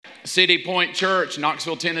City Point Church,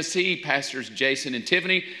 Knoxville, Tennessee, Pastors Jason and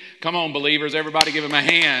Tiffany. Come on, believers, everybody give them a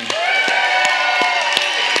hand.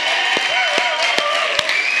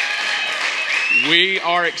 We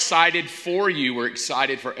are excited for you. We're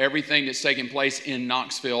excited for everything that's taking place in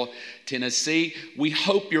Knoxville, Tennessee. We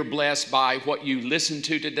hope you're blessed by what you listen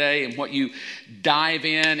to today and what you dive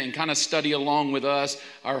in and kind of study along with us.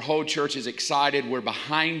 Our whole church is excited. We're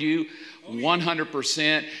behind you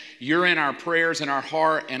 100%. You're in our prayers and our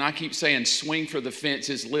heart. And I keep saying, swing for the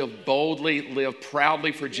fences, live boldly, live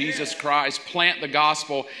proudly for Jesus Christ, plant the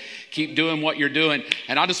gospel. Keep doing what you're doing.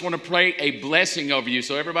 And I just want to pray a blessing over you.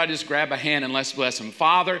 So everybody just grab a hand and let's bless them.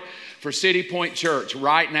 Father, for City Point Church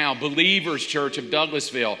right now, Believers Church of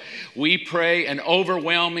Douglasville, we pray an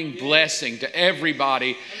overwhelming blessing to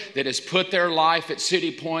everybody that has put their life at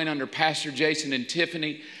City Point under Pastor Jason and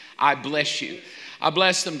Tiffany. I bless you. I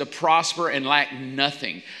bless them to prosper and lack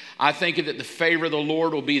nothing. I think that the favor of the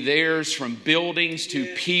Lord will be theirs, from buildings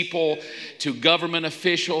to people to government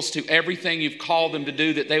officials to everything you've called them to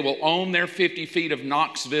do, that they will own their 50 feet of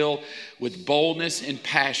Knoxville with boldness and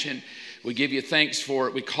passion. We give you thanks for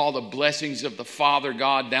it. We call the blessings of the Father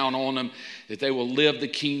God down on them, that they will live the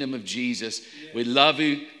kingdom of Jesus. We love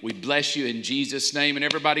you. We bless you in Jesus' name. And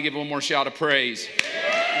everybody give one more shout of praise.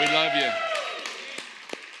 We love you.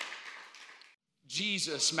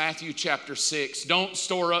 Jesus, Matthew chapter 6, don't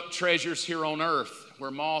store up treasures here on earth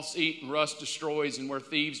where moths eat and rust destroys and where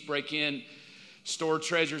thieves break in. Store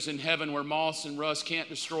treasures in heaven where moths and rust can't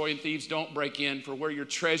destroy and thieves don't break in. For where your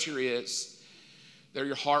treasure is, there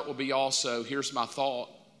your heart will be also. Here's my thought.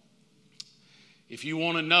 If you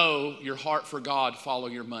want to know your heart for God, follow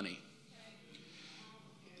your money.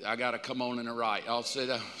 I got to come on in the right. I'll say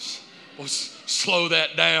that. Well, slow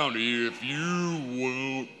that down. If you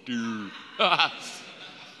want to.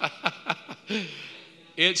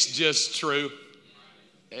 It's just true.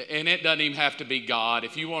 And it doesn't even have to be God.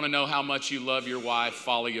 If you want to know how much you love your wife,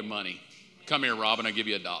 follow your money. Come here, Robin, I'll give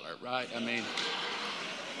you $1, right? I mean,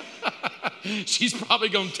 she's probably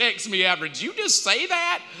going to text me after. Did you just say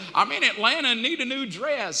that? I'm in Atlanta and need a new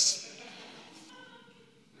dress.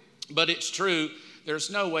 But it's true.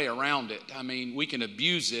 There's no way around it. I mean, we can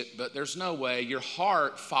abuse it, but there's no way. Your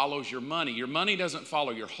heart follows your money. Your money doesn't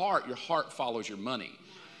follow your heart follows your money.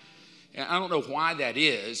 And I don't know why that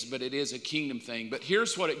is, but it is a kingdom thing. But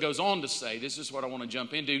here's what it goes on to say. This is what I want to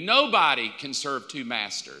jump into. Nobody can serve two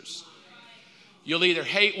masters. You'll either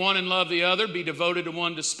hate one and love the other, be devoted to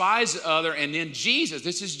one, despise the other, and then Jesus,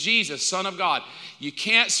 this is Jesus, Son of God. You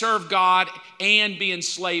can't serve God and be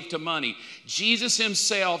enslaved to money. Jesus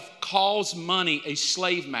himself calls money a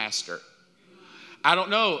slave master. I don't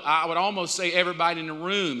know, I would almost say everybody in the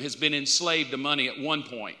room has been enslaved to money at one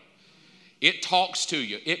point. It talks to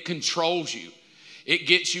you, it controls you. It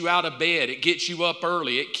gets you out of bed, it gets you up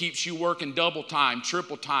early, it keeps you working double time,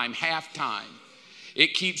 triple time, half time.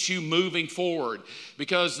 It keeps you moving forward,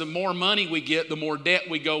 because the more money we get, the more debt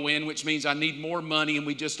we go in, which means I need more money, and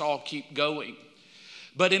we just all keep going.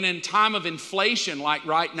 But in a time of inflation like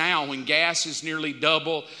right now, when gas is nearly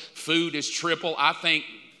double, food is triple. I think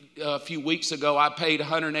a few weeks ago I paid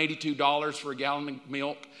 $182 for a gallon of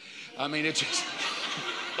milk. I mean, it's just...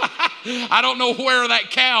 I don't know where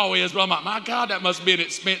that cow is, but I'm like, my God, that must be an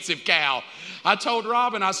expensive cow. I told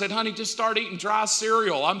Robin, I said, honey, just start eating dry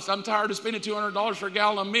cereal. I'm tired of spending $200 for a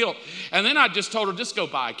gallon of milk. And then I just told her, just go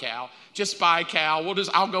buy a cow. Just buy a cow.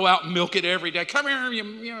 I'll go out and milk it every day. Come here, you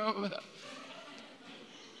know.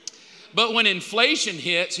 But when inflation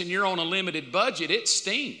hits and you're on a limited budget, it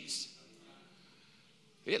stings.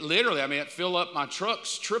 It literally, it fill up my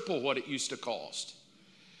trucks triple what it used to cost.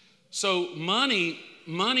 So money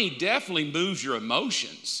definitely moves your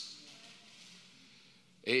emotions.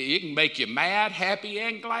 It can make you mad, happy,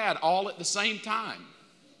 and glad all at the same time.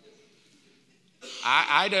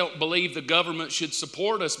 I don't believe the government should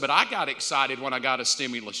support us, but I got excited when I got a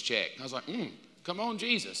stimulus check. I was like, come on,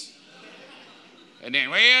 Jesus. And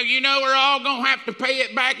then, well, you know, we're all going to have to pay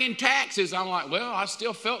it back in taxes. I'm like, well, I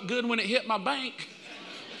still felt good when it hit my bank.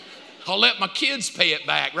 I'll let my kids pay it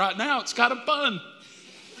back. Right now, it's kind of fun.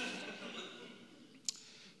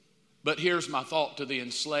 But here's my thought to the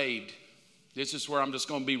enslaved. This is where I'm just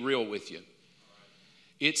going to be real with you.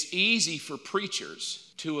 It's easy for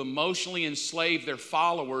preachers to emotionally enslave their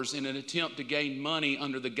followers in an attempt to gain money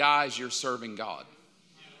under the guise you're serving God.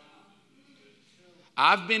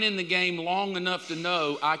 I've been in the game long enough to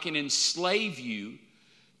know I can enslave you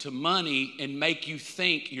to money and make you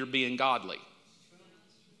think you're being godly.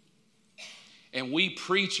 And we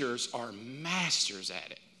preachers are masters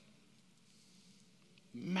at it.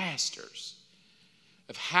 Masters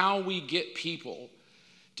of how we get people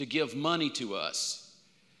to give money to us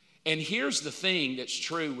And here's the thing that's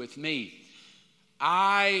true with me.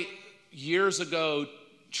 I, years ago,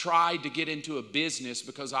 tried to get into a business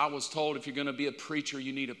because I was told if you're going to be a preacher,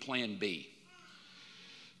 you need a plan B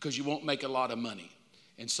because you won't make a lot of money.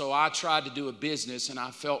 And so I tried to do a business, and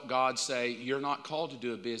I felt God say, you're not called to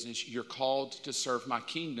do a business. You're called to serve my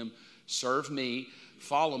kingdom. Serve me,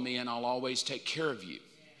 follow me, and I'll always take care of you.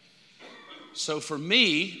 So for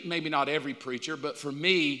me, maybe not every preacher, but for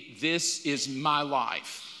me, this is my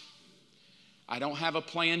life. I don't have a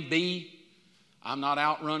plan B. I'm not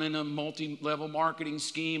out running a multi-level marketing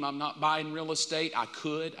scheme. I'm not buying real estate. I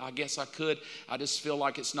guess I could. I just feel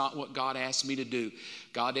like it's not what God asked me to do.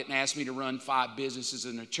 God didn't ask me to run 5 businesses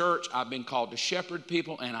in the church. I've been called to shepherd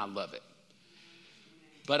people, and I love it.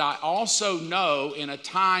 But I also know in a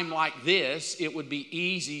time like this, it would be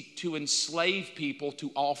easy to enslave people to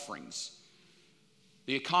offerings.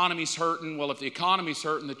 The economy's hurting. Well, if the economy's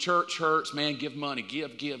hurting, the church hurts. Man, give money.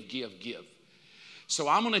 Give. So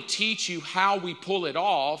I'm going to teach you how we pull it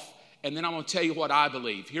off, and then I'm going to tell you what I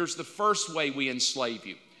believe. Here's the first way we enslave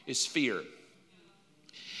you, is fear.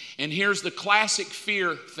 And here's the classic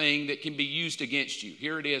fear thing that can be used against you.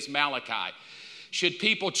 Here it is, Malachi. Should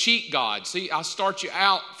people cheat God? See, I start you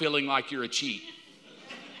out feeling like you're a cheat.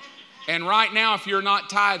 And right now, if you're not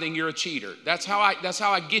tithing, you're a cheater. That's how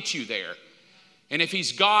I get you there. And if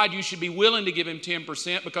he's God, you should be willing to give him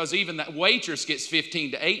 10% because even that waitress gets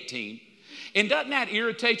 15 to 18. And doesn't that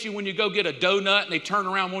irritate you when you go get a donut and they turn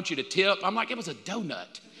around and want you to tip? I'm like, it was a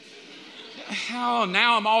donut. Oh,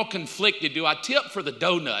 now I'm all conflicted. Do I tip for the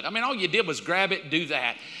donut? I mean, all you did was grab it and do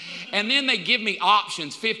that. And then they give me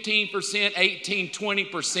options, 15%, 18,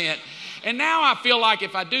 20%. And now I feel like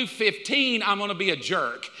if I do 15, I'm going to be a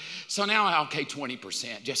jerk. So now, okay,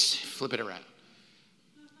 20%, just flip it around.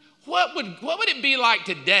 What would it be like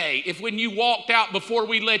today if when you walked out before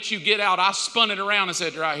we let you get out, I spun it around and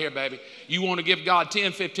said, right here, baby, you want to give God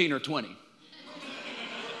 10, 15, or 20?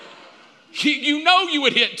 You know you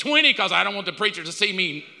would hit 20 because I don't want the preacher to see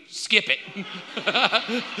me skip it.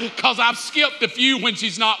 Because I've skipped a few when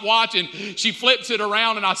she's not watching. She flips it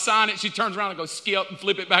around and I sign it. She turns around and goes skip and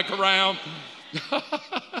flip it back around.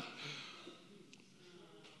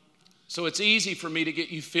 So it's easy for me to get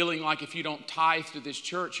you feeling like if you don't tithe to this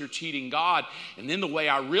church, you're cheating God. And then the way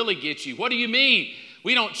I really get you, what do you mean?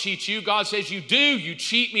 We don't cheat you. God says you do. You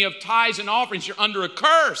cheat me of tithes and offerings. You're under a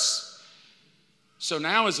curse. So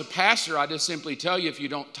now as a pastor, I just simply tell you, if you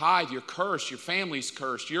don't tithe, you're cursed. Your family's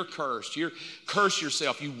cursed. You're cursed. You curse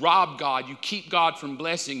yourself. You rob God. You keep God from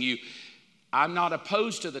blessing you. I'm not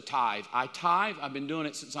opposed to the tithe. I tithe. I've been doing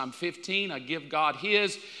it since I'm 15. I give God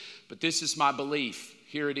his. But this is my belief.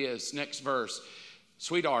 Here it is, next verse.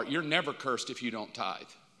 Sweetheart, you're never cursed if you don't tithe.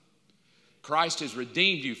 Christ has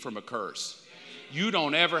redeemed you from a curse. You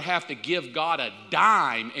don't ever have to give God a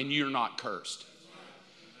dime and you're not cursed.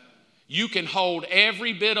 You can hold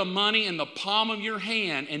every bit of money in the palm of your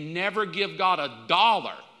hand and never give God a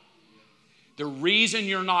dollar. The reason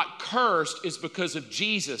you're not cursed is because of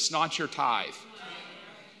Jesus, not your tithe.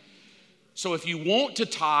 So if you want to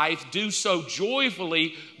tithe, do so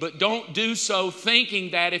joyfully, but don't do so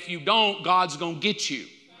thinking that if you don't, God's going to get you.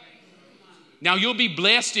 Now, you'll be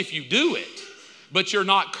blessed if you do it, but you're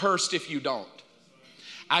not cursed if you don't.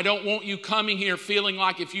 I don't want you coming here feeling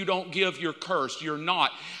like if you don't give, you're cursed. You're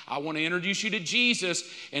not. I want to introduce you to Jesus,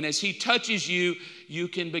 and as he touches you, you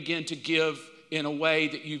can begin to give in a way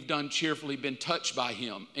that you've done cheerfully, been touched by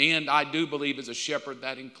him. And I do believe as a shepherd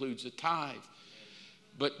that includes a tithe.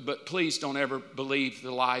 But please don't ever believe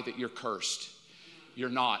the lie that you're cursed. You're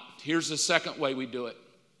not. Here's the second way we do it.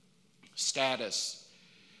 Status.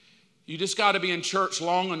 You just got to be in church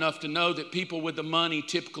long enough to know that people with the money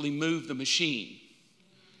typically move the machine.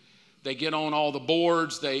 They get on all the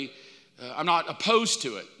boards. I'm not opposed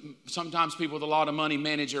to it. Sometimes people with a lot of money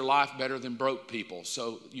manage their life better than broke people.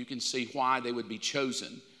 So you can see why they would be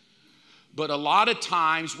chosen. But a lot of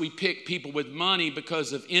times we pick people with money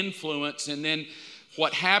because of influence, and then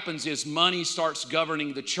what happens is money starts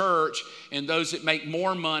governing the church, and those that make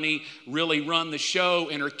more money really run the show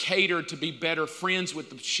and are catered to be better friends with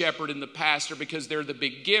the shepherd and the pastor because they're the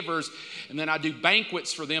big givers. And then I do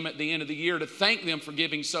banquets for them at the end of the year to thank them for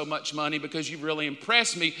giving so much money because you've really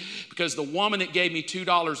impressed me. Because the woman that gave me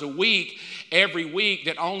 $2 a week every week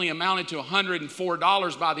that only amounted to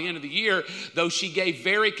 $104 by the end of the year, though she gave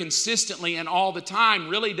very consistently and all the time,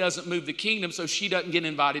 really doesn't move the kingdom, so she doesn't get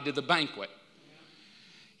invited to the banquet.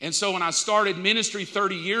 And so when I started ministry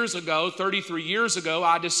 33 years ago,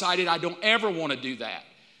 I decided I don't ever want to do that.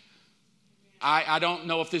 I don't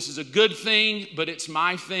know if this is a good thing, but it's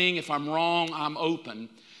my thing. If I'm wrong, I'm open.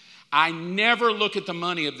 I never look at the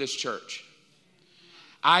money of this church.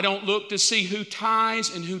 I don't look to see who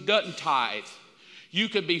tithes and who doesn't tithe. You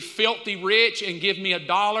could be filthy rich and give me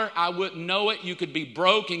 $1. I wouldn't know it. You could be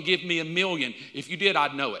broke and give me $1 million. If you did,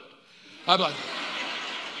 I'd know it. I'd be like,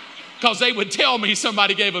 because they would tell me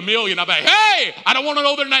somebody gave $1 million. I'd be like, hey, I don't want to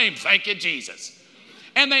know their name. Thank you, Jesus.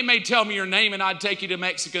 And they may tell me your name and I'd take you to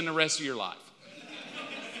Mexico the rest of your life.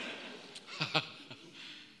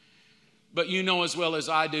 But you know as well as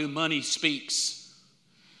I do, money speaks.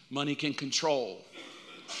 Money can control.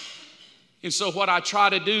 And so what I try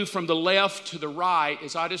to do from the left to the right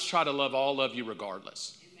is I just try to love all of you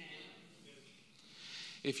regardless. Amen.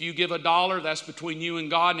 If you give $1, that's between you and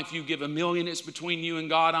God. And if you give $1 million, it's between you and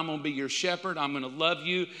God. I'm going to be your shepherd. I'm going to love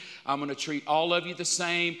you. I'm going to treat all of you the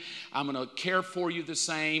same. I'm going to care for you the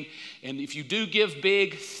same. And if you do give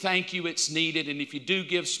big, thank you, it's needed. And if you do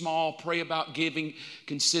give small, pray about giving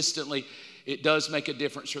consistently. It does make a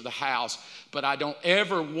difference for the house. But I don't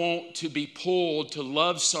ever want to be pulled to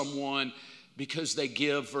love someone because they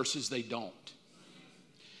give versus they don't.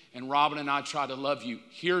 And Robin and I try to love you.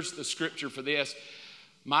 Here's the scripture for this.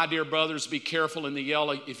 My dear brothers, be careful in the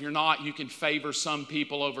yellow. If you're not, you can favor some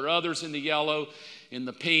people over others in the yellow. In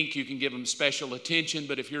the pink, you can give them special attention.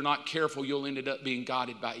 But if you're not careful, you'll end up being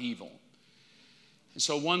guided by evil. And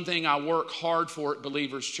so one thing I work hard for at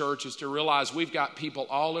Believers Church is to realize we've got people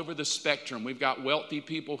all over the spectrum. We've got wealthy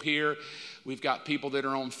people here. We've got people that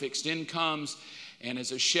are on fixed incomes. And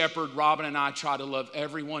as a shepherd, Robin and I try to love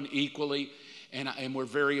everyone equally. And we're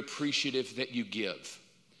very appreciative that you give.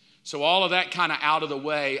 So all of that kind of out of the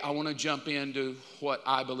way, I want to jump into what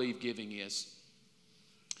I believe giving is.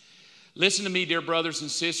 Listen to me, dear brothers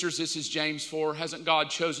and sisters. This is James 4. Hasn't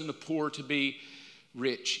God chosen the poor to be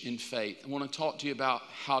rich in faith? I want to talk to you about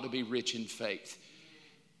how to be rich in faith.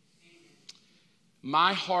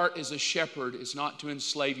 My heart as a shepherd is not to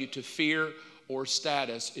enslave you to fear or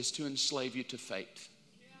status, is to enslave you to faith.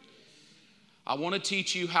 I want to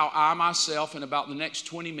teach you how I myself, in about the next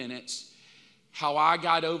 20 minutes, how I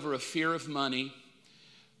got over a fear of money.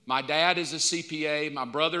 My dad is a CPA. My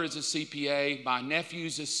brother is a CPA. My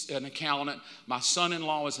nephew's an accountant. My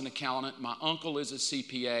son-in-law is an accountant. My uncle is a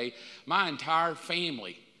CPA. My entire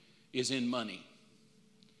family is in money.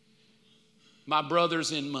 My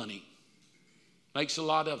brother's in money. Makes a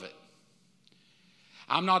lot of it.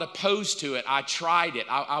 I'm not opposed to it. I tried it.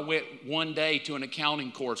 I went one day to an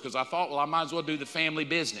accounting course because I thought, well, I might as well do the family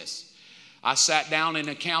business. I sat down in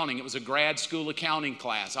accounting. It was a grad school accounting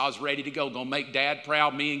class. I was ready to go. Going to make Dad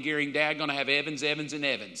proud. Me and Gary and Dad going to have Evans, Evans, and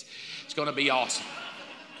Evans. It's going to be awesome.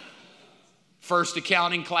 First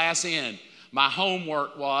accounting class in. My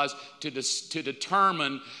homework was to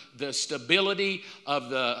determine the stability of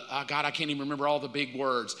the, oh God, I can't even remember all the big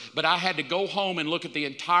words. But I had to go home and look at the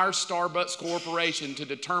entire Starbucks Corporation to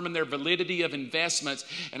determine their validity of investments.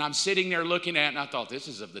 And I'm sitting there looking at it, and I thought, this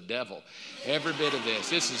is of the devil. Every bit of this.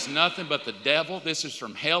 This is nothing but the devil. This is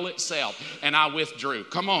from hell itself. And I withdrew.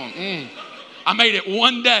 Come on. I made it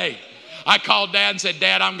one day. I called Dad and said,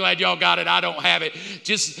 Dad, I'm glad y'all got it. I don't have it.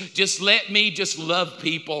 Just let me just love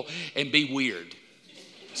people and be weird.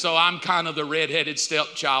 So I'm kind of the redheaded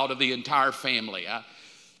stepchild of the entire family.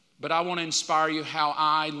 But I want to inspire you how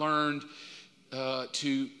I learned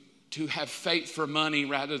to have faith for money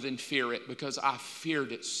rather than fear it, because I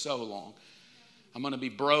feared it so long. I'm going to be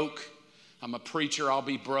broke. I'm a preacher. I'll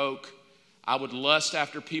be broke. I would lust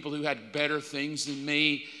after people who had better things than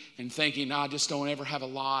me, and thinking, no, I just don't ever have a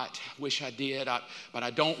lot. I wish I did. But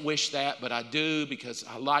I don't wish that, but I do, because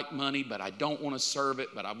I like money, but I don't want to serve it,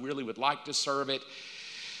 but I really would like to serve it.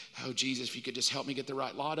 Oh, Jesus, if you could just help me get the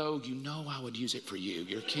right lotto, you know I would use it for you,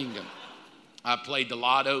 your kingdom. I played the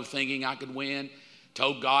lotto thinking I could win.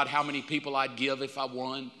 Told God how many people I'd give if I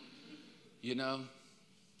won, you know.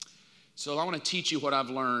 So I want to teach you what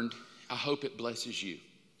I've learned. I hope it blesses you.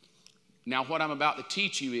 Now, what I'm about to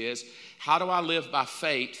teach you is, how do I live by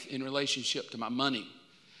faith in relationship to my money?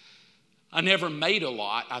 I never made a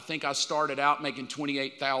lot. I think I started out making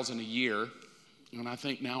 $28,000 a year, and I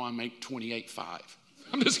think now I make $28,500.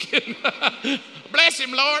 I'm just kidding. Bless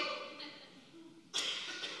him, Lord.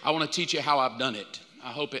 I want to teach you how I've done it.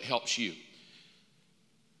 I hope it helps you.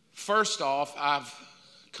 First off, I've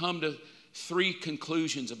come to 3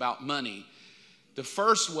 conclusions about money. The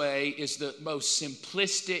first way is the most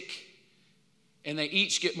simplistic, and they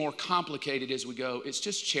each get more complicated as we go. It's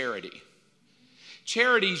just charity.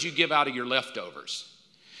 Charities you give out of your leftovers.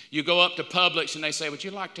 You go up to Publix and they say, would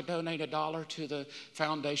you like to donate $1 to the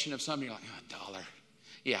foundation of something? You're like, $1?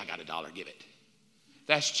 Yeah, I got $1, give it.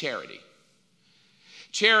 That's charity.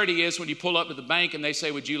 Charity is when you pull up to the bank and they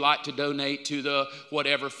say, would you like to donate to the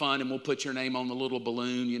whatever fund, and we'll put your name on the little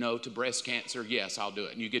balloon, you know, to breast cancer. Yes, I'll do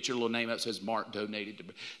it. And you get your little name up that says Mark donated to.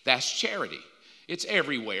 That's charity. It's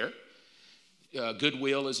everywhere.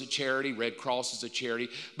 Goodwill is a charity. Red Cross is a charity.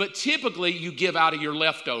 But typically you give out of your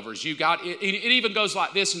leftovers. You got it even goes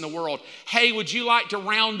like this in the world. Hey, would you like to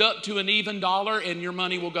round up to an even dollar and your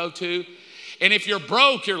money will go to? And if you're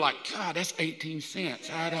broke, you're like, God, that's 18 cents.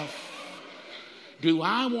 Do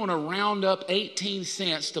I want to round up 18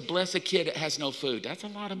 cents to bless a kid that has no food? That's a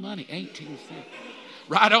lot of money, 18 cents.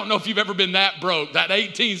 Right? I don't know if you've ever been that broke. That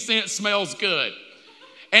 18 cents smells good.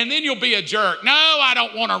 And then you'll be a jerk. No, I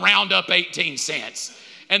don't want to round up 18 cents.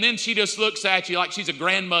 And then she just looks at you like she's a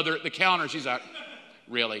grandmother at the counter. She's like,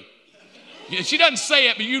 really? She doesn't say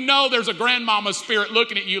it, but you know there's a grandmama spirit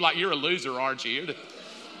looking at you like, you're a loser, aren't you?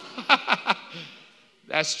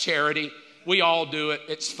 That's charity. We all do it.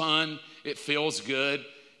 It's fun. It feels good.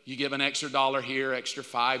 You give an extra $1 here, extra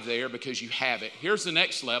 $5 there because you have it. Here's the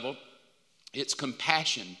next level. It's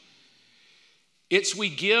compassion. It's we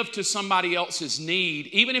give to somebody else's need.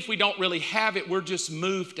 Even if we don't really have it, we're just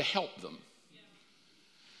moved to help them.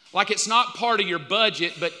 Like it's not part of your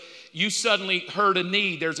budget, but you suddenly heard a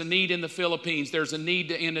need. There's a need in the Philippines. There's a need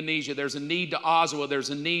to Indonesia. There's a need to Oslo. There's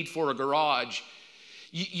a need for a garage.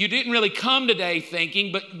 You didn't really come today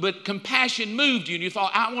thinking, but compassion moved you and you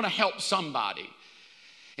thought, I want to help somebody.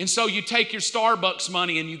 And so you take your Starbucks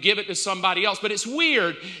money and you give it to somebody else. But it's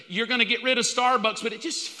weird. You're going to get rid of Starbucks, but it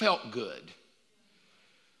just felt good.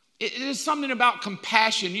 It is something about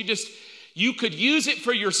compassion. You could use it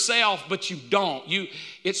for yourself, but you don't.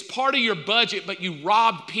 It's part of your budget, but you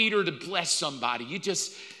robbed Peter to bless somebody. And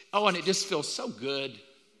it just feels so good.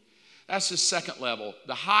 That's the second level.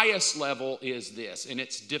 The highest level is this, and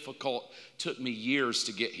it's difficult. Took me years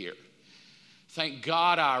to get here. Thank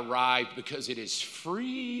God I arrived because it is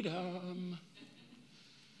freedom.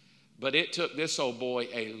 But it took this old boy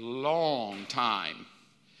a long time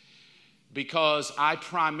because I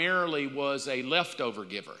primarily was a leftover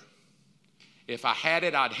giver. If I had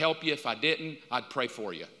it, I'd help you. If I didn't, I'd pray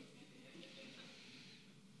for you.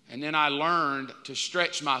 And then I learned to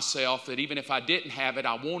stretch myself that even if I didn't have it,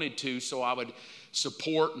 I wanted to, so I would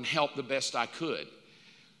support and help the best I could.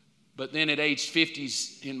 But then at age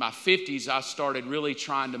 50s, in my 50s, I started really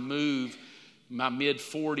trying to move my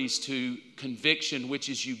mid-40s to conviction, which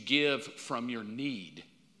is you give from your need.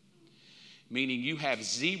 Meaning you have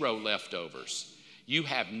zero leftovers. You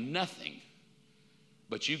have nothing,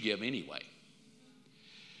 but you give anyway.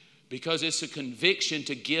 Because it's a conviction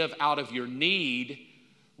to give out of your need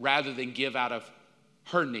rather than give out of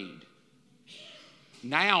her need.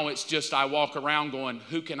 Now it's just I walk around going,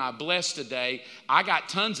 who can I bless today? I got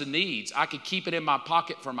tons of needs. I could keep it in my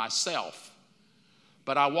pocket for myself.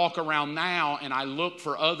 But I walk around now and I look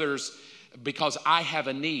for others because I have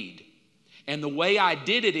a need. And the way I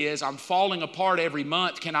did it is I'm falling apart every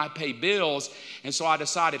month. Can I pay bills? And so I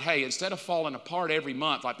decided, hey, instead of falling apart every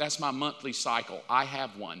month, like that's my monthly cycle, I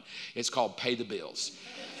have one. It's called pay the bills.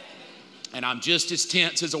 And I'm just as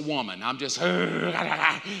tense as a woman. I'm just,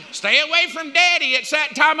 stay away from daddy. It's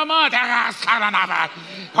that time of month.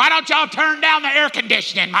 Why don't y'all turn down the air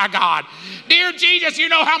conditioning, my God? Dear Jesus, you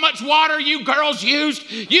know how much water you girls used?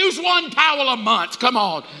 Use 1 towel a month. Come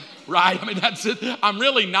on. Right? I mean, that's it. I'm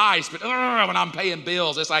really nice, but when I'm paying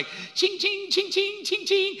bills, it's like ching, ching, ching, ching, ching,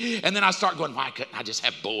 ching. And then I start going, why couldn't I just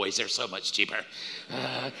have boys? They're so much cheaper.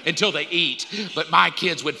 Until they eat. But my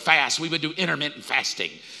kids would fast. We would do intermittent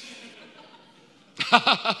fasting.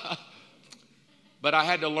 But I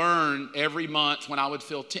had to learn every month when I would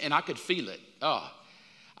feel, and I could feel it.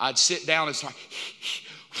 I'd sit down and start,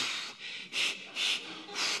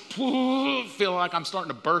 feel like I'm starting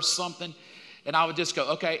to burst something. And I would just go,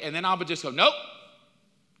 okay. And then I would just go, nope,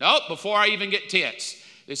 before I even get tense.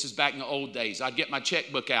 This is back in the old days. I'd get my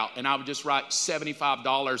checkbook out and I would just write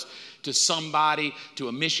 $75 to somebody, to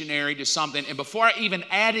a missionary, to something. And before I even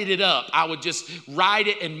added it up, I would just write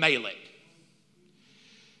it and mail it.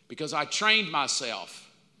 Because I trained myself.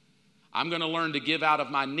 I'm going to learn to give out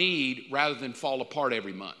of my need rather than fall apart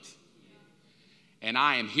every month. And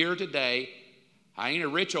I am here today. I ain't a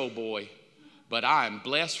rich old boy, but I am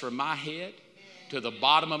blessed from my head to the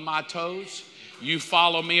bottom of my toes. You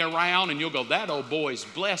follow me around and you'll go, that old boy's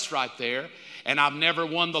blessed right there. And I've never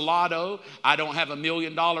won the lotto. I don't have $1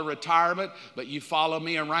 million retirement, but you follow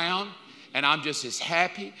me around. And I'm just as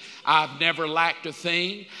happy. I've never lacked a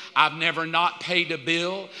thing. I've never not paid a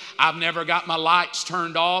bill. I've never got my lights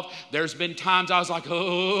turned off. There's been times I was like,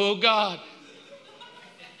 oh, God.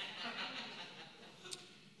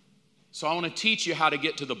 So I want to teach you how to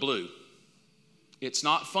get to the blue. It's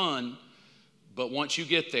not fun, But once you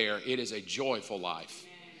get there, it is a joyful life.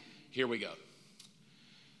 Here we go.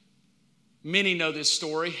 Many know this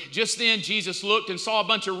story. Just then, Jesus looked and saw a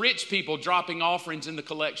bunch of rich people dropping offerings in the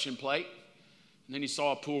collection plate. And then he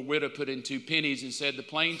saw a poor widow put in 2 pennies and said, the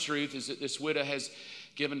plain truth is that this widow has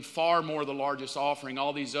given far more the largest offering.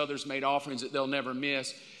 All these others made offerings that they'll never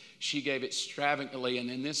miss. She gave extravagantly, and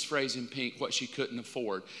in this phrase in pink, what she couldn't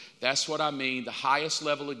afford. That's what I mean. The highest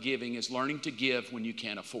level of giving is learning to give when you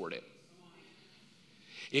can't afford it.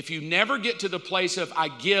 If you never get to the place of I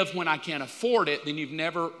give when I can't afford it, then you've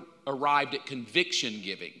never arrived at conviction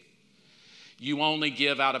giving. You only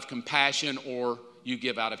give out of compassion or you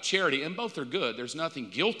give out of charity, and both are good. There's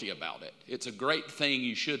nothing guilty about it. It's a great thing.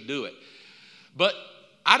 You should do it. But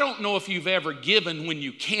I don't know if you've ever given when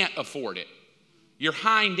you can't afford it. Your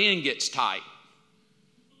hind end gets tight.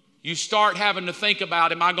 You start having to think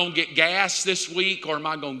about, am I going to get gas this week or am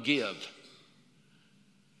I going to give?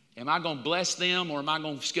 Am I going to bless them or am I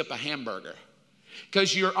going to skip a hamburger?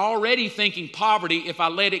 Because you're already thinking poverty. If I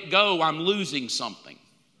let it go, I'm losing something.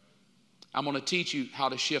 I'm going to teach you how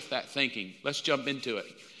to shift that thinking. Let's jump into it.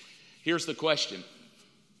 Here's the question.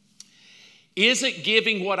 Isn't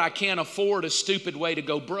giving what I can't afford a stupid way to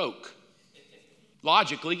go broke?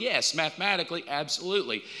 Logically, yes. Mathematically,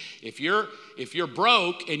 absolutely. If you're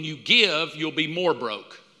broke and you give, you'll be more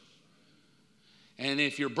broke. And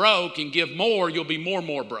if you're broke and give more, you'll be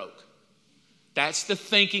more broke. That's the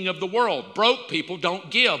thinking of the world. Broke people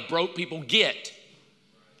don't give. Broke people get.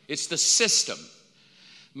 It's the system.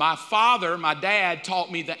 My father, my dad,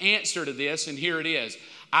 taught me the answer to this, and here it is.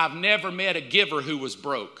 I've never met a giver who was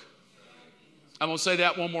broke. I'm going to say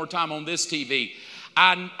that one more time on this TV.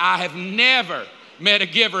 I have never met a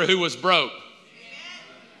giver who was broke.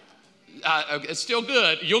 It's still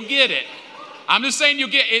good. You'll get it. I'm just saying you'll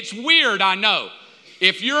get it. It's weird, I know.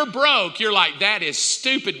 If you're broke, you're like, that is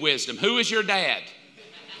stupid wisdom. Who is your dad?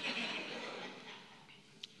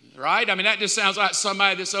 Right? I mean, that just sounds like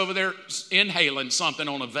somebody that's over there inhaling something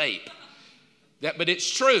on a vape. But it's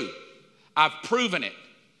true. I've proven it.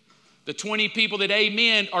 The 20 people that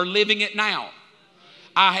amen are living it now.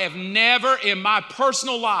 I have never, in my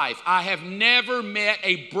personal life, I have never met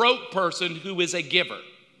a broke person who is a giver.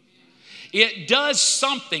 It does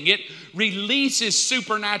something. It releases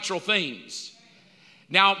supernatural things.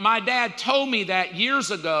 Now, my dad told me that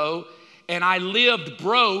years ago, and I lived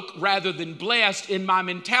broke rather than blessed in my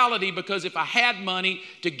mentality because if I had money,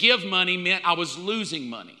 to give money meant I was losing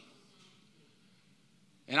money.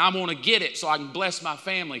 And I want to get it so I can bless my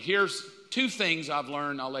family. Here's 2 things I've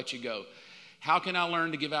learned. I'll let you go. How can I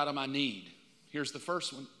learn to give out of my need? Here's the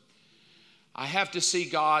first one. I have to see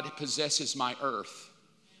God possesses my earth.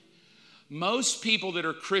 Most people that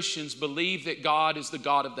are Christians believe that God is the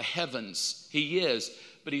God of the heavens. He is,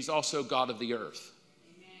 but he's also God of the earth.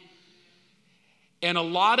 And a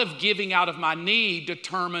lot of giving out of my need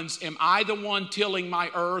determines, am I the one tilling my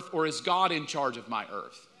earth or is God in charge of my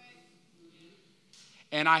earth?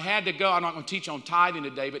 And I had to go, I'm not going to teach on tithing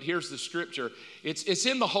today, but here's the scripture. It's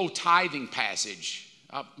in the whole tithing passage.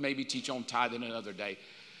 I'll maybe teach on tithing another day.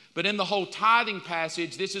 But in the whole tithing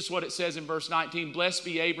passage, this is what it says in verse 19. Blessed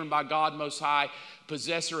be Abram by God Most High,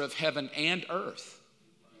 possessor of heaven and earth.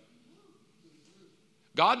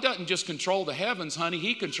 God doesn't just control the heavens, honey.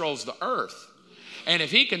 He controls the earth. And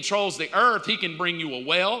if he controls the earth, he can bring you a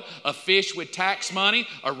well, a fish with tax money,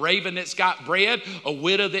 a raven that's got bread, a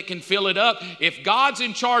widow that can fill it up. If God's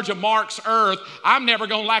in charge of Mark's earth, I'm never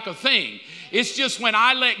going to lack a thing. It's just when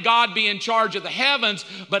I let God be in charge of the heavens,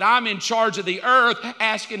 but I'm in charge of the earth,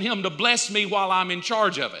 asking him to bless me while I'm in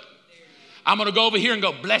charge of it. I'm going to go over here and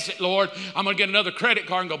go, bless it, Lord. I'm going to get another credit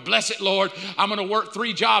card and go, bless it, Lord. I'm going to work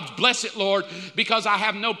 3 jobs, bless it, Lord, because I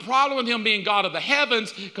have no problem with him being God of the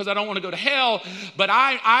heavens because I don't want to go to hell, but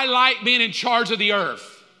I like being in charge of the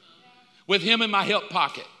earth with him in my hip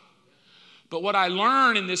pocket. But what I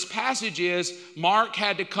learned in this passage is Mark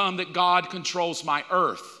had to come that God controls my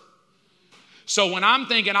earth. So when I'm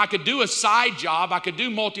thinking I could do a side job, I could do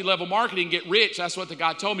multi-level marketing, get rich. That's what the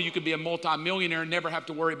guy told me. You could be a multi-millionaire and never have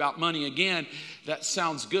to worry about money again. That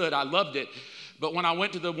sounds good. I loved it. But when I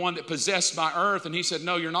went to the one that possessed my earth and he said,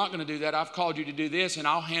 no, you're not going to do that. I've called you to do this and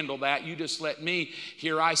I'll handle that. You just let me.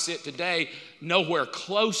 Here I sit today, nowhere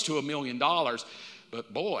close to $1 million.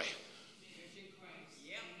 But boy,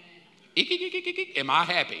 am I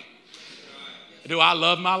happy? Do I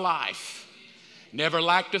love my life? Never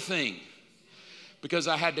lacked a thing. Because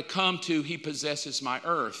I had to come to, he possesses my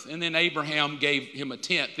earth. And then Abraham gave him a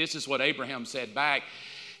tenth. This is what Abraham said back.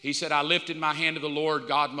 He said, I lifted my hand to the Lord,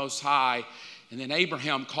 God Most High. And then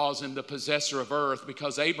Abraham calls him the possessor of earth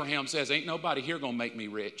because Abraham says, ain't nobody here going to make me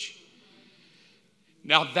rich.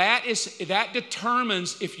 Now that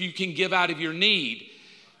determines if you can give out of your need.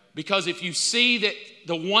 Because if you see that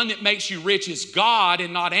the one that makes you rich is God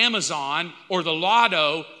and not Amazon or the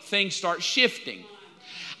lotto, things start shifting.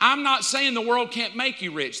 I'm not saying the world can't make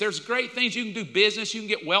you rich. There's great things. You can do business. You can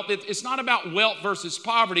get wealth. It's not about wealth versus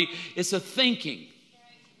poverty. It's a thinking.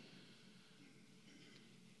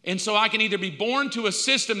 And so I can either be born to a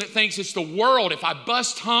system that thinks it's the world. If I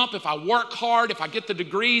bust hump, if I work hard, if I get the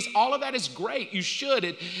degrees, all of that is great. You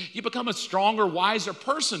should. You become a stronger, wiser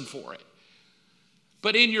person for it.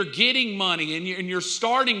 But in your getting money, in your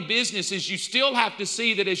starting businesses, you still have to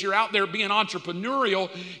see that as you're out there being entrepreneurial,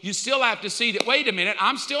 you still have to see that, wait a minute,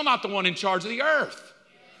 I'm still not the one in charge of the earth.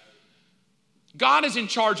 God is in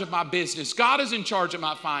charge of my business. God is in charge of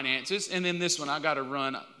my finances. And then this one, I got to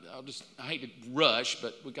run. I hate to rush,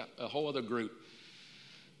 but we got a whole other group.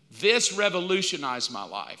 This revolutionized my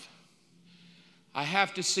life. I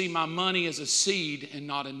have to see my money as a seed and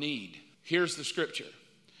not a need. Here's the scripture.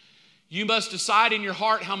 You must decide in your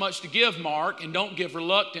heart how much to give, Mark, and don't give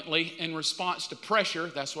reluctantly in response to pressure.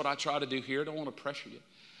 That's what I try to do here. I don't want to pressure you.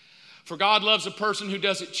 For God loves a person who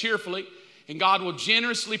does it cheerfully, and God will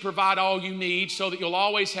generously provide all you need so that you'll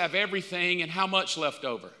always have everything and how much left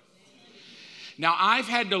over. Now, I've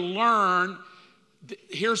had to learn,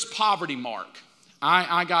 here's poverty, Mark.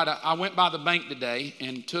 I went by the bank today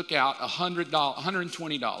and took out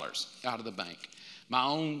 $120 out of the bank. My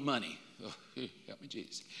own money. Oh, help me,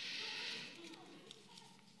 Jesus.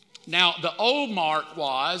 Now, the old Mark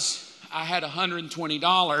was, I had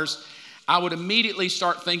 $120. I would immediately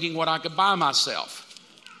start thinking what I could buy myself.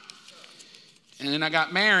 And then I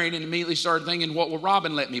got married and immediately started thinking, what will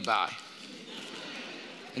Robin let me buy?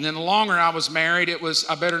 And then the longer I was married, it was,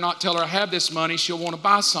 I better not tell her I have this money. She'll want to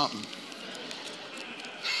buy something.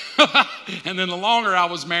 And then the longer I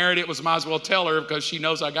was married, it was might as well tell her because she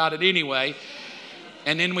knows I got it anyway.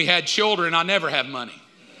 And then we had children. I never have money.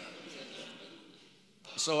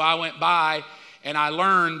 So I went by and I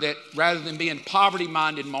learned that rather than being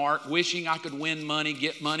poverty-minded, Mark, wishing I could win money,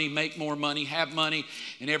 get money, make more money, have money,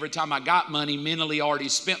 and every time I got money, mentally already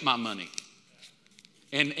spent my money.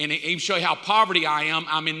 And even show you how poverty I am,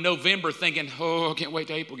 I'm in November thinking, oh, I can't wait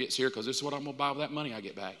till April gets here because this is what I'm going to buy with that money I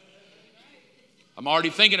get back. I'm already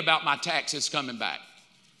thinking about my taxes coming back.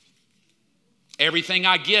 Everything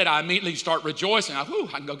I get, I immediately start rejoicing. I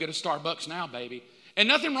can go get a Starbucks now, baby. And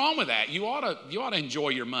nothing wrong with that. You ought to enjoy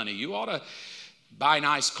your money. You ought to buy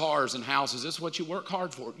nice cars and houses. This is what you work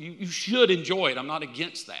hard for. You should enjoy it. I'm not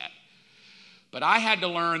against that. But I had to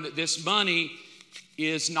learn that this money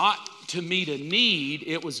is not to meet a need.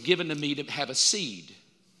 It was given to me to have a seed.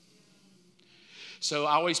 So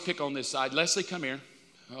I always pick on this side. Leslie, come here.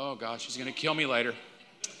 Oh, gosh, she's going to kill me later.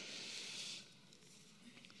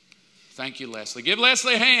 Thank you, Leslie. Give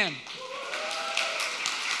Leslie a hand.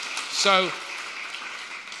 So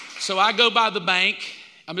I go by the bank.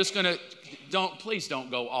 I'm just going to, please don't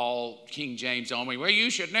go all King James on me. Well, you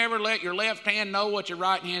should never let your left hand know what your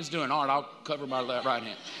right hand's doing. All right, I'll cover my right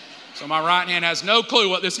hand. So my right hand has no clue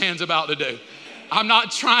what this hand's about to do. I'm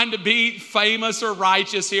not trying to be famous or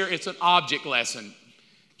righteous here. It's an object lesson.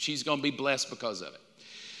 She's going to be blessed because of it.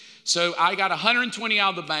 So I got 120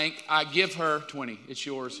 out of the bank. I give her 20. It's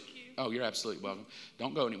yours. Oh, you're absolutely welcome.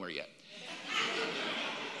 Don't go anywhere yet.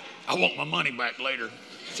 I want my money back later.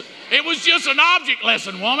 It was just an object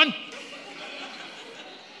lesson, woman.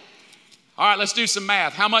 All right, let's do some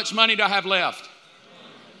math. How much money do I have left?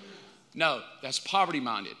 No, that's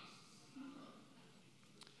poverty-minded.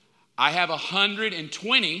 I have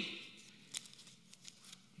 120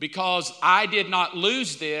 because I did not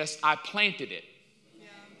lose this. I planted it.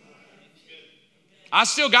 I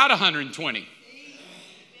still got 120.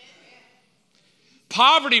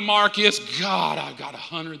 Poverty mark is, God, I've got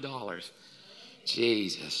 $100.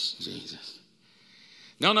 Jesus.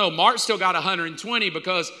 No, Mark still got 120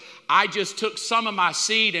 because I just took some of my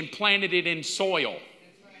seed and planted it in soil.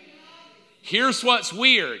 Here's what's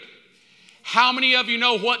weird. How many of you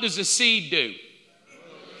know what does a seed do?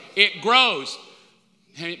 It grows.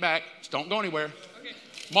 Hand it back. Just don't go anywhere.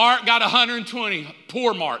 Mark got 120.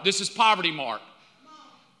 Poor Mark. This is poverty Mark.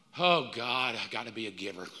 Oh, God, I got to be a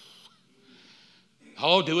giver.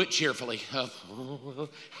 Oh, do it cheerfully.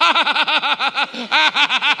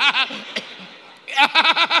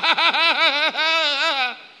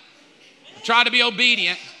 Try to be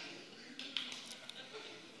obedient.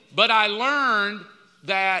 But I learned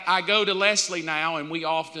that I go to Leslie now, and we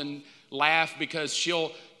often laugh because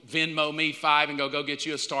she'll Venmo me $5 and go get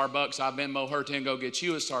you a Starbucks. I Venmo her $10 and go get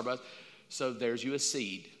you a Starbucks. So there's you a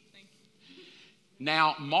seed.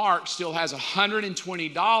 Now, Mark still has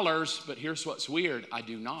 $120, but here's what's weird. I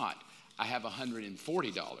do not. I have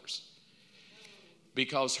 $140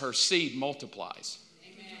 because her seed multiplies.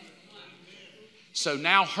 So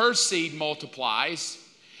now her seed multiplies,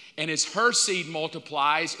 and as her seed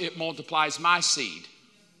multiplies, it multiplies my seed.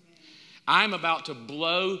 I'm about to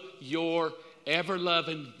blow your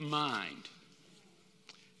ever-loving mind.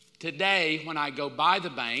 Today, when I go by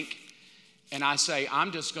the bank and I say,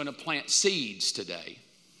 I'm just going to plant seeds today.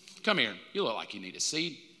 Come here. You look like you need a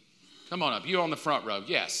seed. Come on up. You on the front row.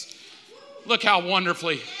 Yes. Look how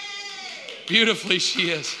wonderfully, beautifully she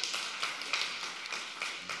is.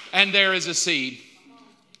 And there is a seed.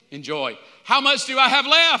 Enjoy. How much do I have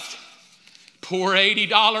left? Poor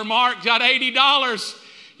 $80 mark. Got $80.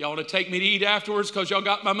 Y'all want to take me to eat afterwards because y'all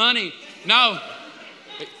got my money? No.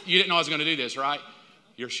 You didn't know I was going to do this, right?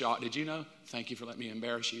 You're shocked. Did you know? Thank you for letting me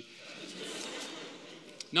embarrass you.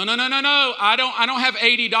 No. I don't have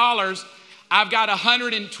 $80. I've got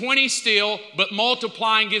 120 still, but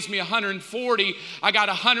multiplying gives me 140. I got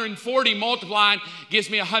 140 multiplying gives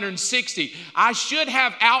me 160. I should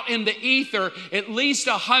have out in the ether at least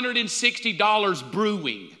 $160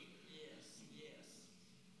 brewing.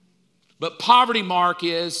 But poverty mark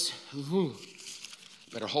is,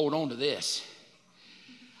 better hold on to this.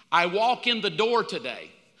 I walk in the door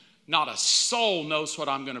today. Not a soul knows what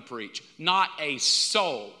I'm going to preach. Not a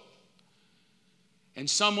soul. And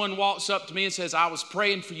someone walks up to me and says, I was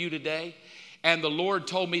praying for you today, and the Lord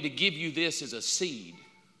told me to give you this as a seed.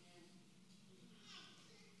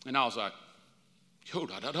 And I was like,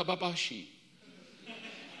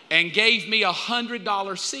 and gave me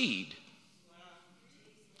 $100 seed.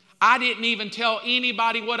 I didn't even tell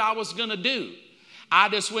anybody what I was going to do. I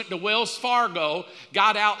just went to Wells Fargo,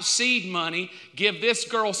 got out seed money, give this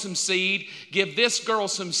girl some seed, give this girl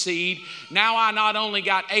some seed. Now I not only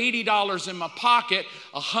got $80 in my pocket,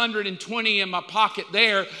 120 in my pocket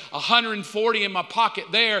there, 140 in my pocket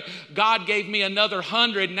there. God gave me another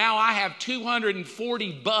 100. Now I have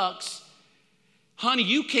 $240. Honey,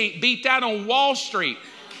 you can't beat that on Wall Street.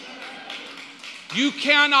 You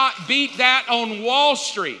cannot beat that on Wall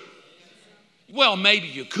Street. Well, maybe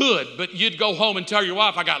you could, but you'd go home and tell your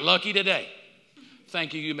wife, I got lucky today.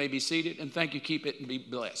 Thank you. You may be seated, and thank you. Keep it and be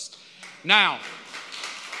blessed. Now,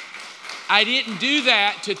 I didn't do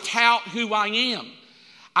that to tout who I am.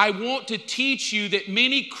 I want to teach you that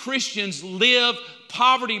many Christians live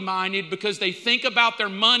poverty-minded because they think about their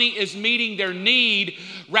money as meeting their need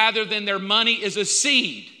rather than their money is a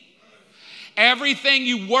seed. Everything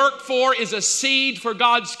you work for is a seed for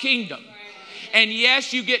God's kingdom. And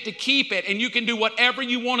yes, you get to keep it, and you can do whatever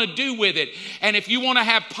you want to do with it. And if you want to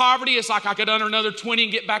have poverty, it's like I could earn another 20 and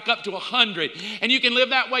get back up to 100. And you can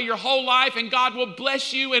live that way your whole life, and God will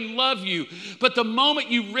bless you and love you. But the moment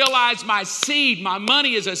you realize my seed, my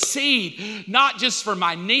money is a seed, not just for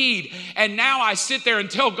my need. And now I sit there and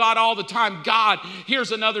tell God all the time, God,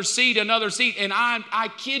 here's another seed, another seed. And I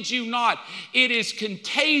kid you not, it is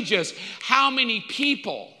contagious how many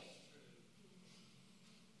people.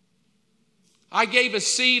 I gave a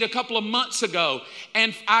seed a couple of months ago,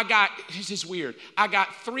 and this is weird, I got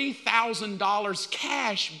 $3,000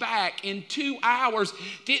 cash back in 2 hours,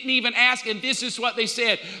 didn't even ask, and this is what they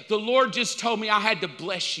said, the Lord just told me I had to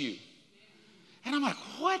bless you. And I'm like,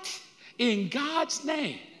 what in God's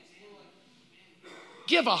name?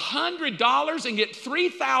 Give $100 and get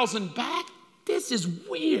 $3,000 back? This is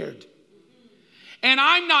weird. And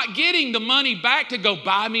I'm not getting the money back to go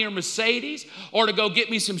buy me a Mercedes or to go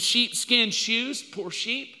get me some sheepskin shoes. Poor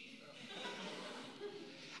sheep.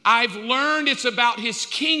 I've learned it's about His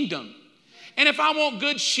kingdom. And if I want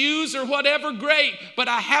good shoes or whatever, great. But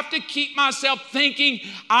I have to keep myself thinking,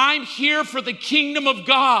 I'm here for the kingdom of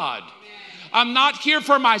God. I'm not here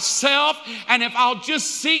for myself. And if I'll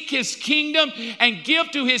just seek His kingdom and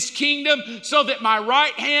give to His kingdom so that my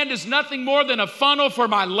right hand is nothing more than a funnel for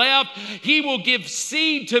my left, He will give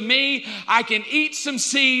seed to me. I can eat some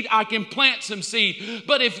seed. I can plant some seed.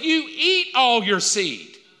 But if you eat all your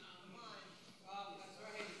seed,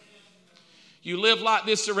 you live like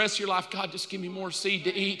this the rest of your life. God, just give me more seed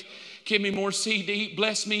to eat. Give me more seed to eat.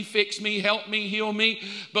 Bless me, fix me, help me, heal me.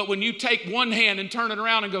 But when you take one hand and turn it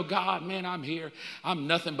around and go, God, man, I'm here. I'm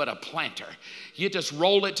nothing but a planter. You just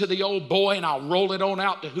roll it to the old boy and I'll roll it on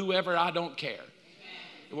out to whoever. I don't care.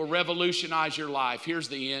 It will revolutionize your life. Here's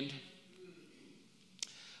the end.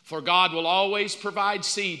 For God will always provide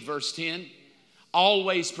seed, verse 10.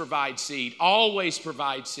 Always provide seed. Always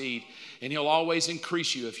provide seed. And He'll always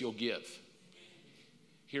increase you if you'll give.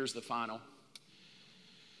 Here's the final.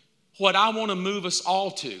 What I want to move us all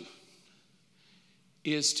to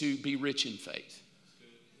is to be rich in faith.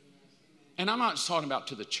 And I'm not just talking about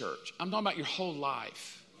to the church. I'm talking about your whole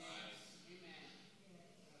life.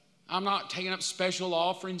 I'm not taking up special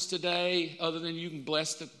offerings today other than you can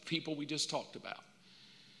bless the people we just talked about.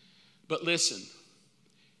 But listen,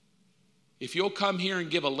 if you'll come here and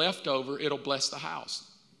give a leftover, it'll bless the house.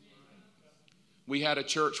 We had a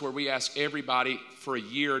church where we asked everybody for a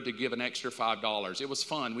year to give an extra $5. It was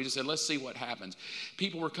fun. We just said, let's see what happens.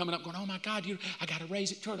 People were coming up going, oh my God, I got to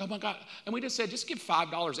raise it, church. Oh my God. And we just said, just give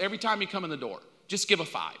 $5 every time you come in the door. Just give a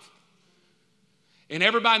 $5. And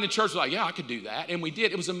everybody in the church was like, yeah, I could do that. And we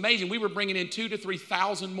did. It was amazing. We were bringing in 2,000 to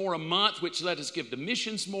 3,000 more a month, which let us give to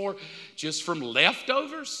missions more just from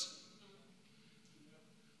leftovers.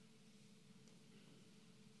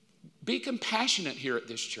 Be compassionate here at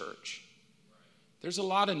this church. There's a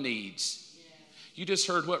lot of needs. You just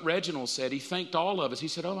heard what Reginald said. He thanked all of us. He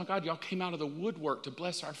said, oh my God, y'all came out of the woodwork to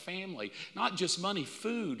bless our family. Not just money,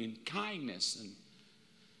 food and kindness.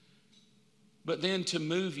 But then to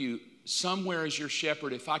move you somewhere as your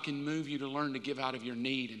shepherd, if I can move you to learn to give out of your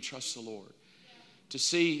need and trust the Lord. To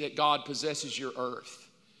see that God possesses your earth.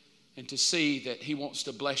 And to see that he wants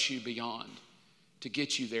to bless you beyond. To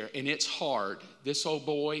get you there. And it's hard. This old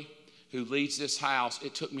boy who leads this house,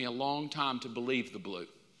 it took me a long time to believe the blue.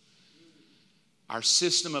 Our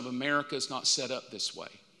system of America is not set up this way.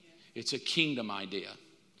 It's a kingdom idea.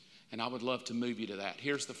 And I would love to move you to that.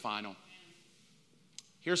 Here's the final.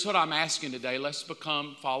 Here's what I'm asking today. Let's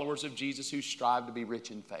become followers of Jesus who strive to be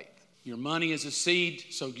rich in faith. Your money is a seed,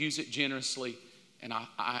 so use it generously. And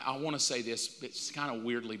I want to say this, it's kind of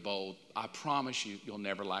weirdly bold. I promise you, you'll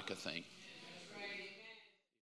never lack a thing.